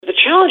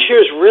challenge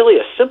here is really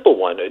a simple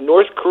one.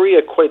 North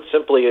Korea, quite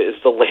simply, is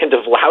the land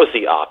of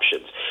lousy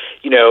options.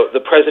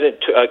 The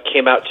president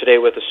came out today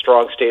with a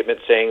strong statement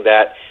saying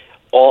that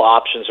all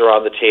options are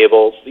on the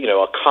table,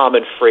 a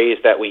common phrase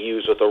that we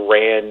use with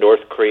Iran,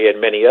 North Korea, and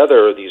many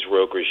other of these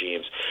rogue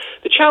regimes.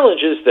 The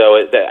challenge is,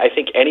 though, that I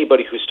think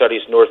anybody who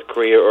studies North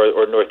Korea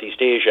or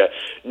Northeast Asia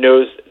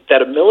knows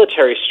that a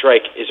military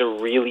strike is a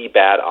really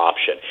bad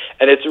option.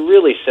 And it's a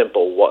really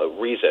simple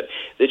reason.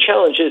 The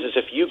challenge is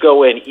if you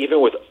go in,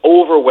 even with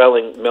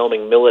overwhelming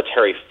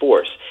military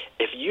force,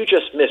 if you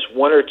just miss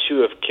one or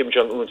two of Kim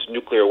Jong-un's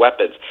nuclear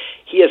weapons,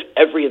 he has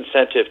every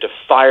incentive to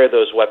fire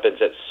those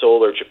weapons at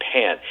Seoul or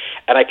Japan.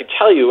 And I can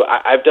tell you,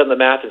 I've done the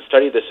math and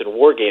studied this in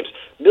war games,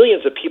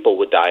 millions of people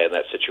would die in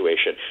that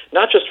situation,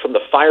 not just from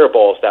the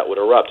fireballs that would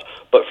erupt,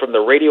 but from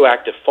the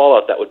radioactive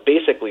fallout that would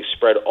basically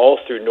spread all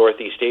through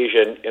Northeast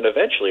Asia and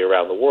eventually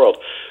around the world.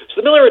 So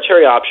the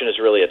military option is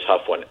really a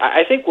tough one.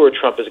 I think where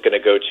Trump is going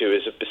to go to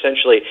is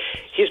essentially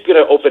he's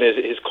going to open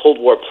his Cold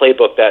War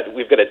playbook that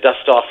we've got to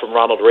dust off from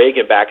Ronald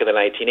Reagan back in the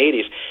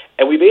 1980s,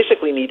 and we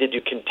basically need to do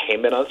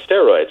containment on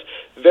steroids.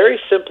 Very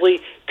simply,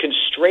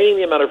 constraining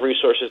the amount of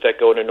resources that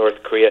go into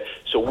North Korea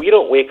so we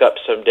don't wake up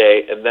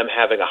someday and them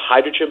having a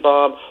hydrogen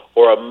bomb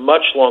or a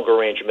much longer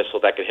range missile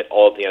that can hit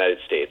all of the United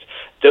States.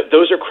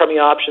 Those are crummy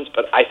options,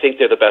 but I think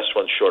they're the best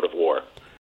ones short of war.